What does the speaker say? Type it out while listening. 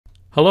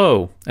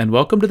Hello, and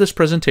welcome to this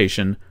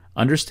presentation,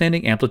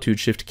 Understanding Amplitude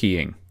Shift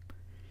Keying.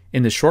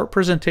 In this short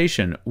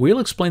presentation, we'll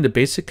explain the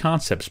basic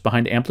concepts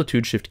behind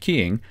amplitude shift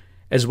keying,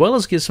 as well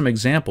as give some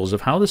examples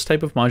of how this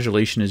type of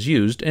modulation is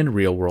used in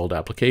real-world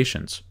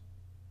applications.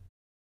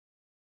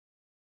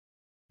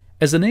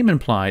 As the name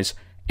implies,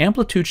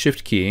 amplitude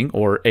shift keying,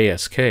 or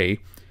ASK,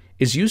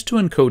 is used to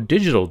encode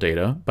digital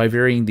data by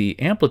varying the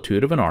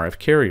amplitude of an RF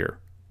carrier.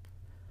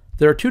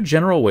 There are two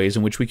general ways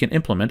in which we can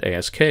implement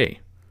ASK.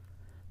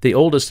 The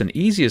oldest and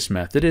easiest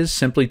method is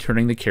simply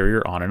turning the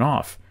carrier on and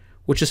off,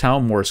 which is how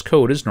Morse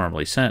code is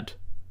normally sent.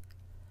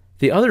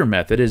 The other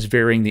method is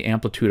varying the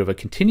amplitude of a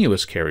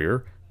continuous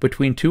carrier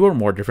between two or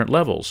more different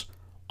levels,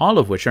 all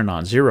of which are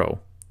non-zero.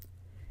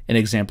 An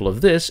example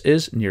of this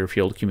is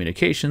near-field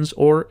communications,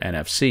 or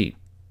NFC.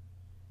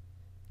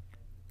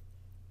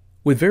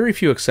 With very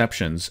few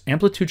exceptions,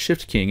 amplitude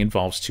shift keying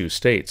involves two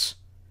states.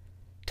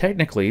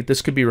 Technically,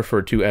 this could be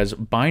referred to as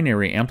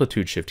binary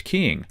amplitude shift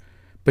keying,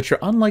 but you're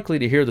unlikely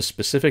to hear the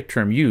specific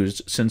term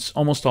used since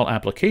almost all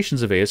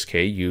applications of ASK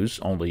use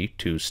only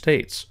two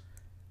states.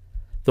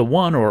 The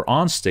on or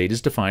on state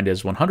is defined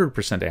as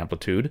 100%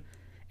 amplitude,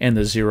 and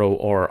the 0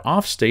 or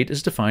off state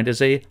is defined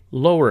as a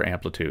lower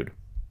amplitude.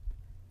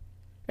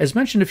 As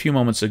mentioned a few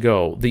moments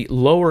ago, the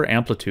lower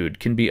amplitude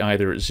can be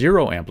either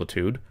 0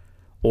 amplitude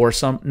or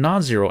some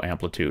non-zero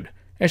amplitude,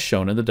 as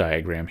shown in the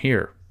diagram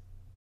here.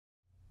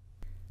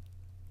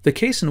 The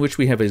case in which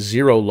we have a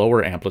 0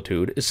 lower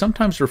amplitude is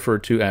sometimes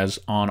referred to as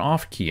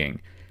on-off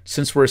keying,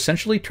 since we're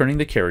essentially turning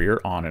the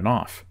carrier on and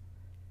off.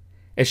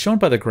 As shown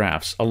by the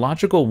graphs, a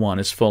logical 1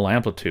 is full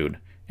amplitude,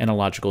 and a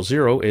logical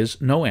 0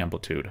 is no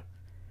amplitude.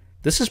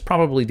 This is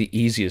probably the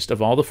easiest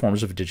of all the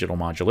forms of digital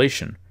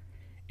modulation.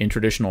 In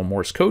traditional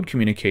Morse code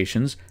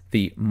communications,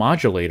 the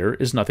modulator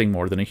is nothing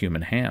more than a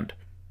human hand.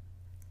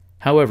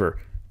 However,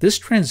 this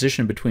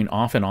transition between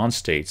off and on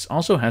states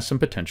also has some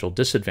potential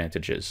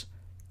disadvantages.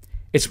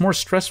 It's more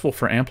stressful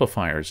for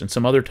amplifiers and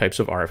some other types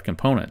of RF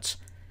components,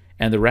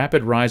 and the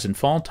rapid rise and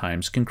fall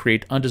times can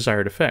create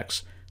undesired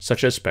effects,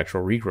 such as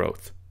spectral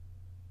regrowth.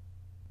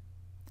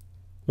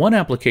 One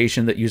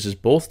application that uses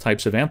both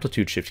types of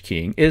amplitude shift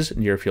keying is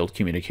near-field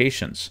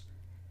communications.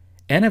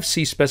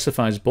 NFC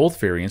specifies both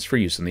variants for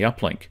use in the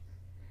uplink.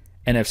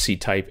 NFC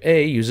Type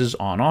A uses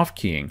on-off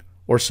keying,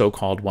 or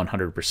so-called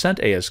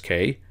 100%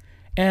 ASK,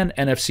 and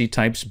NFC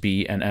Types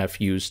B and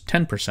F use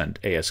 10%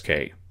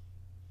 ASK.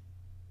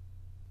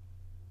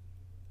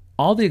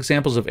 All the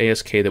examples of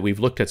ASK that we've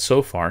looked at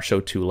so far show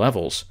two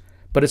levels,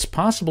 but it's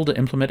possible to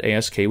implement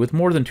ASK with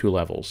more than two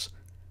levels.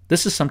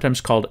 This is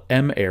sometimes called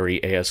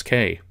M-ary ASK.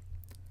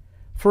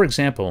 For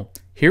example,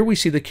 here we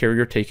see the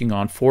carrier taking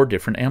on 4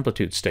 different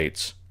amplitude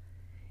states.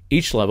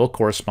 Each level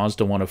corresponds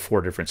to one of 4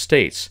 different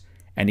states,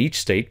 and each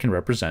state can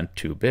represent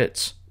 2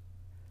 bits.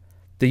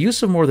 The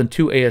use of more than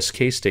 2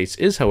 ASK states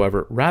is,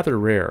 however, rather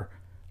rare,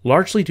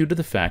 largely due to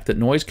the fact that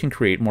noise can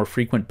create more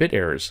frequent bit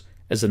errors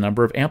as the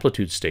number of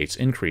amplitude states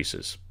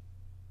increases.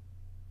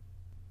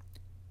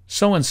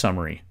 So in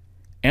summary,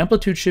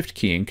 amplitude shift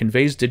keying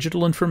conveys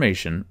digital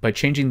information by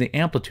changing the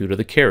amplitude of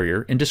the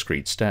carrier in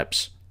discrete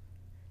steps.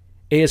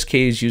 ASK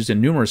is used in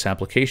numerous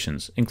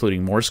applications,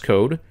 including Morse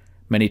code,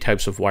 many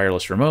types of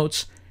wireless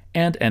remotes,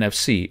 and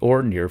NFC,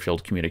 or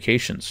near-field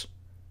communications.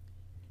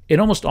 In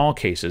almost all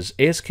cases,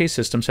 ASK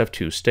systems have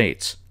 2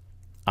 states: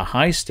 a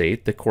high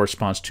state that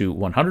corresponds to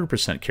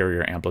 100%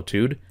 carrier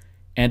amplitude,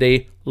 and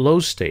a low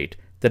state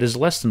that is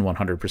less than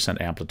 100%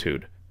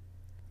 amplitude.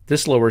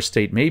 This lower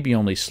state may be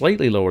only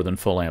slightly lower than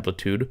full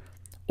amplitude,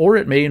 or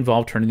it may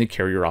involve turning the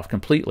carrier off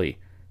completely,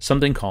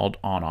 something called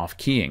on-off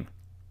keying.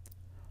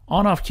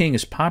 On-off keying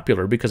is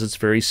popular because it's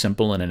very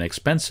simple and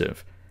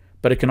inexpensive,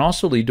 but it can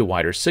also lead to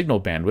wider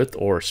signal bandwidth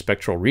or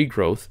spectral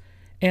regrowth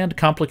and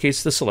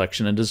complicates the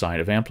selection and design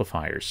of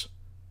amplifiers.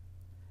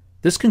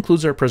 This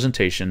concludes our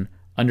presentation,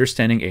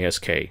 Understanding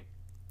ASK.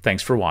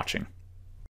 Thanks for watching.